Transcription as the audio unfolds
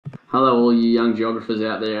Hello all you young geographers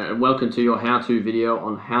out there, and welcome to your how-to video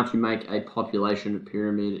on how to make a population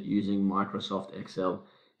pyramid using Microsoft Excel.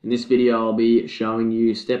 In this video I'll be showing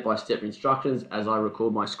you step-by-step instructions as I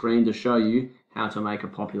record my screen to show you how to make a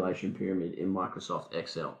population pyramid in Microsoft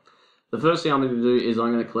Excel. The first thing I'm going to do is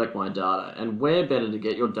I'm going to collect my data, and where better to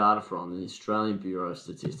get your data from than the Australian Bureau of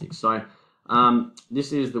Statistics. So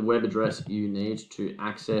this is the web address you need to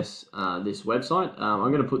access this website.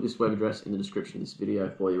 I'm going to put this web address in the description of this video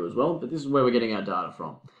for you as well, but this is where we're getting our data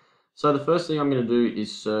from. So the first thing I'm going to do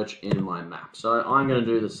is search in my map. So I'm going to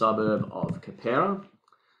do the suburb of Keperra.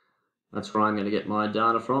 That's where I'm going to get my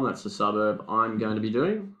data from. That's the suburb I'm going to be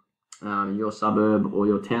doing. Your suburb or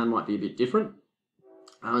your town might be a bit different.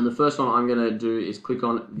 And the first one I'm going to do is click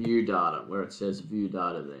on View Data, where it says View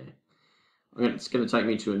Data there. It's going to take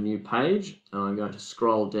me to a new page, and I'm going to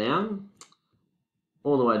scroll down,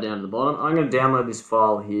 all the way down to the bottom. I'm going to download this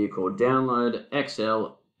file here called Download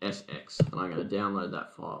Excel SX, and I'm going to download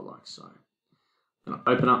that file like so. I'm going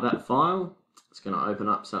to open up that file. It's going to open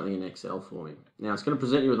up something in Excel for me. Now it's going to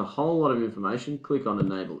present you with a whole lot of information. Click on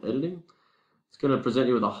Enable Editing. It's going to present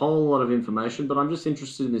you with a whole lot of information, but I'm just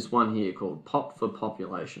interested in this one here called Pop for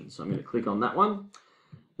Population. So I'm going to click on that one.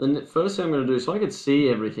 Then the first thing I'm going to do, so I can see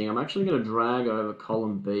everything, I'm actually going to drag over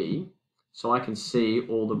column B so I can see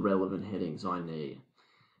all the relevant headings I need.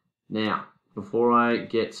 Now, before I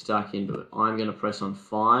get stuck into it, I'm going to press on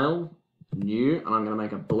File, New, and I'm going to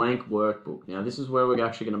make a blank workbook. Now, this is where we're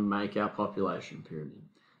actually going to make our population pyramid.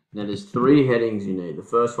 Now, there's three headings you need. The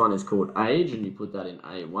first one is called Age, and you put that in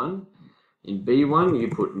A1. In B1, you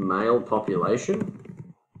put Male Population,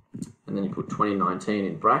 and then you put 2019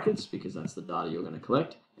 in brackets because that's the data you're going to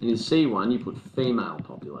collect. And in C1, you put Female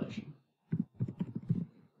Population,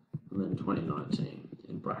 and then 2019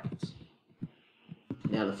 in brackets.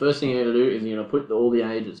 Now, the first thing you're going to do is you're going to put all the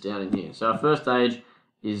ages down in here. So our first age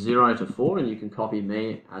is 0 to 4, and you can copy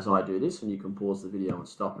me as I do this, and you can pause the video and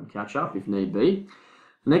stop and catch up if need be.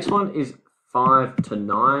 The next one is 5 to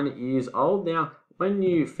 9 years old. Now, when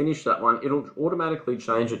you finish that one, it'll automatically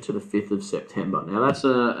change it to the 5th of September. Now, that's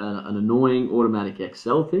an annoying automatic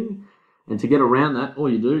Excel thing. And to get around that, all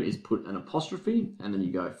you do is put an apostrophe, and then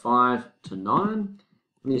you go 5 to 9.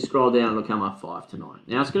 When you scroll down, it'll come up 5 to 9.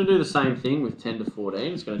 Now, it's going to do the same thing with 10 to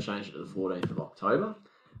 14. It's going to change it to the 14th of October.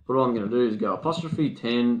 But all I'm going to do is go apostrophe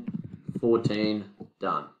 10, 14,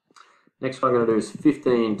 done. Next one I'm going to do is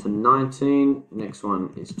 15 to 19. Next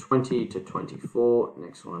one is 20 to 24.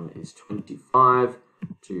 Next one is 25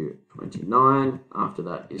 to 29. After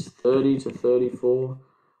that is 30 to 34.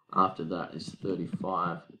 After that is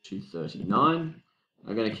 35 to 39.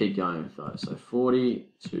 I'm going to keep going with those. So 40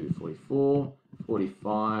 to 44,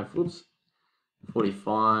 45,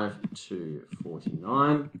 45 to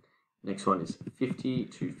 49. Next one is 50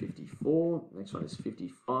 to 54. Next one is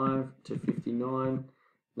 55 to 59.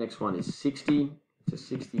 Next one is 60 to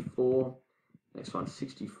 64. Next one is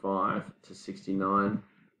 65 to 69.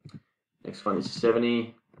 Next one is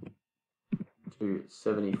 70 to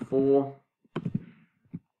 74.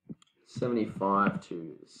 75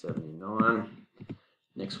 to 79.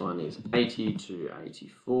 Next one is 80 to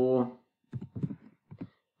 84.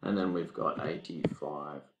 And then we've got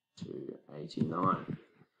 85 to 89.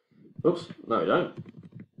 Oops, no we don't.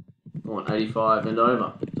 I want 85 and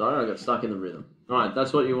over. Sorry, I got stuck in the rhythm. Alright,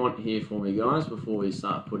 that's what you want here for me, guys, before we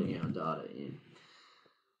start putting our data in.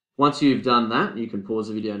 Once you've done that, you can pause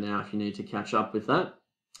the video now if you need to catch up with that,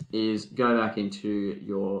 is go back into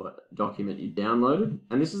your document you downloaded.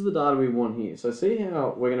 And this is the data we want here. So see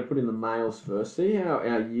how we're going to put in the males first. See how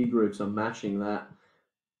our year groups are matching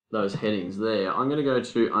those headings there. I'm going to go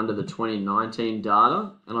to under the 2019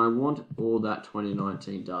 data, and I want all that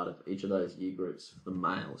 2019 data for each of those year groups for the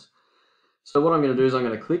males. So what I'm going to do is I'm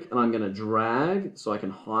going to click and I'm going to drag so I can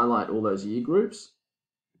highlight all those year groups.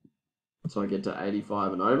 So I get to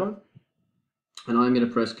 85 and over. And I'm going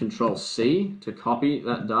to press Control C to copy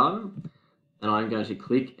that data. And I'm going to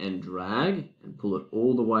click and drag and pull it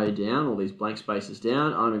all the way down, all these blank spaces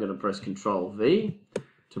down. I'm going to press Control V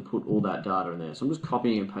to put all that data in there. So I'm just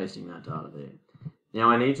copying and pasting that data there. Now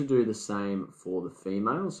I need to do the same for the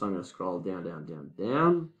females. So I'm going to scroll down, down, down,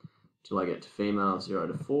 down till I get to female 0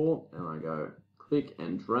 to 4. And I go click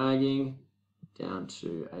and dragging down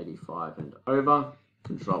to 85 and over.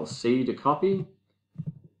 Control C to copy.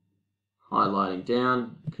 Highlighting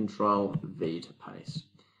down, Control V to paste.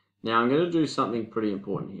 Now I'm going to do something pretty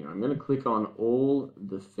important here. I'm going to click on all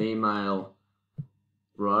the female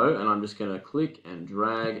row, and I'm just going to click and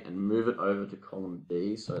drag and move it over to column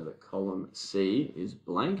B so that column C is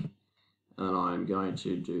blank. And I'm going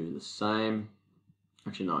to do the same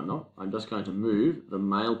Actually, no, I'm not. I'm just going to move the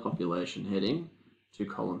male population heading to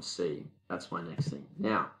column C. That's my next thing.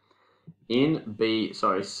 Now, in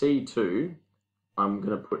C2, I'm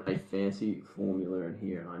going to put a fancy formula in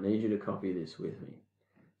here, and I need you to copy this with me.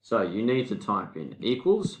 So you need to type in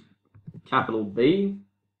equals capital B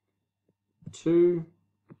 2,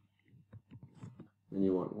 then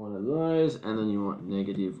you want one of those, and then you want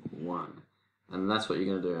 -1. And that's what you're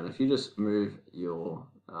going to do. And if you just move your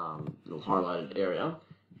little highlighted area,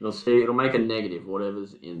 you'll see it'll make a negative,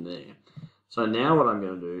 whatever's in there. So now what I'm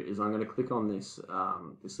going to do is I'm going to click on this,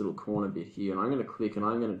 this little corner bit here, and I'm going to click and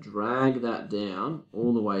I'm going to drag that down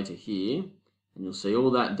all the way to here, and you'll see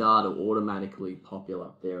all that data automatically populate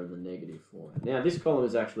up there in the negative form. Now this column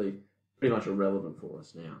is actually pretty much irrelevant for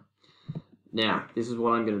us now. Now, this is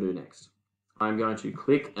what I'm going to do next. I'm going to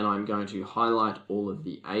click and I'm going to highlight all of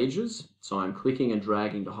the ages. So I'm clicking and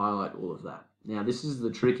dragging to highlight all of that. Now, this is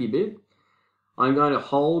the tricky bit. I'm going to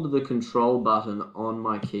hold the control button on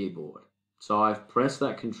my keyboard. So I've pressed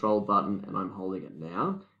that control button and I'm holding it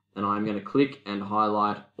now. And I'm going to click and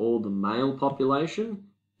highlight all the male population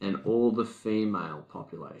and all the female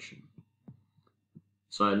population.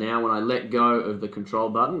 So now when I let go of the control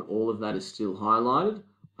button, all of that is still highlighted.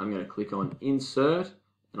 I'm going to click on Insert,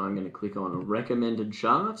 and I'm going to click on Recommended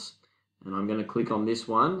Charts, and I'm going to click on this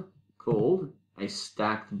one called a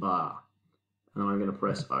stacked bar, and I'm going to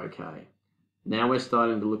press OK. Now we're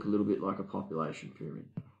starting to look a little bit like a population pyramid.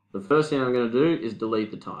 The first thing I'm going to do is delete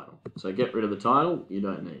the title. So get rid of the title, you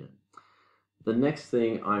don't need it. The next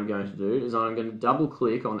thing I'm going to do is I'm going to double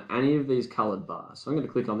click on any of these colored bars. So I'm going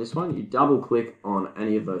to click on this one, you double click on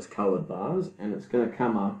any of those colored bars, and it's going to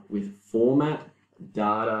come up with Format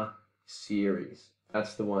Data Series.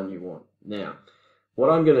 That's the one you want. Now,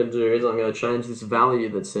 what I'm going to do is I'm going to change this value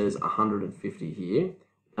that says 150 here,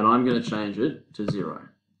 and I'm going to change it to 0.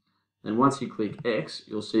 And once you click X,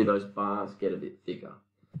 you'll see those bars get a bit thicker.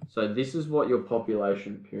 So this is what your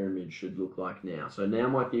population pyramid should look like now. So now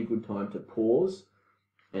might be a good time to pause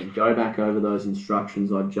and go back over those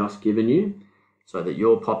instructions I've just given you so that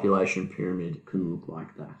your population pyramid can look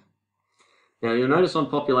like that. Now you'll notice on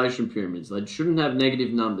population pyramids, they shouldn't have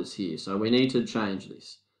negative numbers here, so we need to change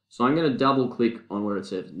this. So I'm going to double click on where it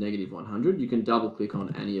says -100. You can double click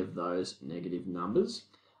on any of those negative numbers,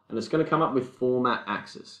 and it's going to come up with Format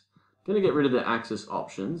Axis. I'm going to get rid of the axis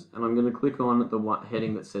options, and I'm going to click on the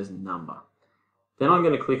heading that says number. Then I'm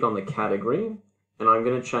going to click on the category, and I'm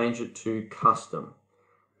going to change it to custom.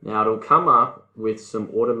 Now it'll come up with some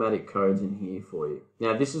automatic codes in here for you.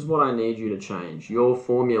 Now this is what I need you to change. Your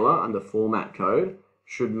formula under format code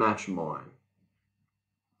should match mine.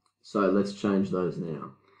 So let's change those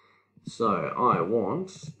now. So I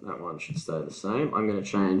want, that one should stay the same. I'm going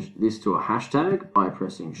to change this to a hashtag by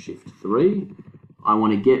pressing Shift 3. I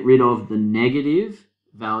want to get rid of the negative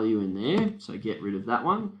value in there, so get rid of that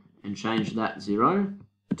one and change that 0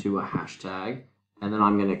 to a hashtag, and then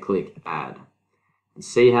I'm going to click Add. And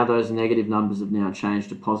see how those negative numbers have now changed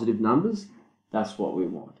to positive numbers? That's what we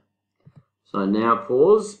want. So now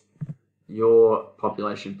pause. Your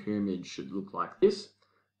population pyramid should look like this.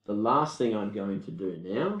 The last thing I'm going to do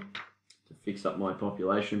now to fix up my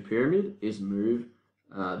population pyramid is move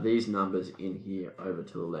these numbers in here over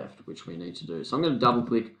to the left, which we need to do. So I'm going to double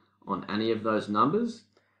click on any of those numbers,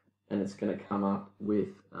 and it's going to come up with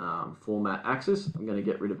Format Axis. I'm going to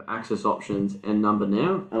get rid of Axis options and number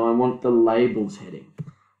now, and I want the Labels heading.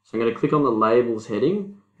 So I'm going to click on the Labels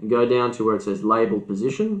heading and go down to where it says Label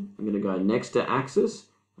Position. I'm going to go next to Axis,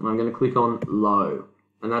 and I'm going to click on Low,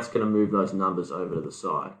 and that's going to move those numbers over to the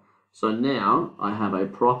side. So now I have a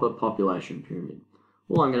proper population pyramid.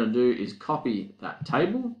 All I'm going to do is copy that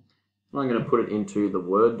table, and I'm going to put it into the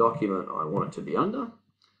Word document I want it to be under,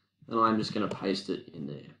 and I'm just going to paste it in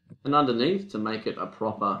there. And underneath, to make it a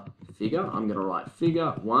proper figure, I'm going to write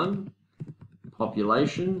Figure 1,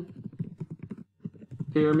 Population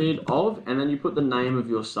Pyramid of, and then you put the name of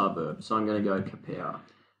your suburb. So I'm going to go Capera.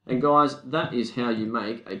 And guys, that is how you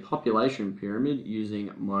make a population pyramid using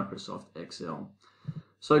Microsoft Excel.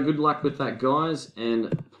 So good luck with that, guys,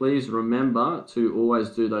 and please remember to always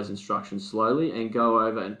do those instructions slowly and go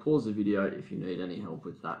over and pause the video if you need any help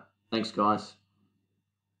with that. Thanks, guys.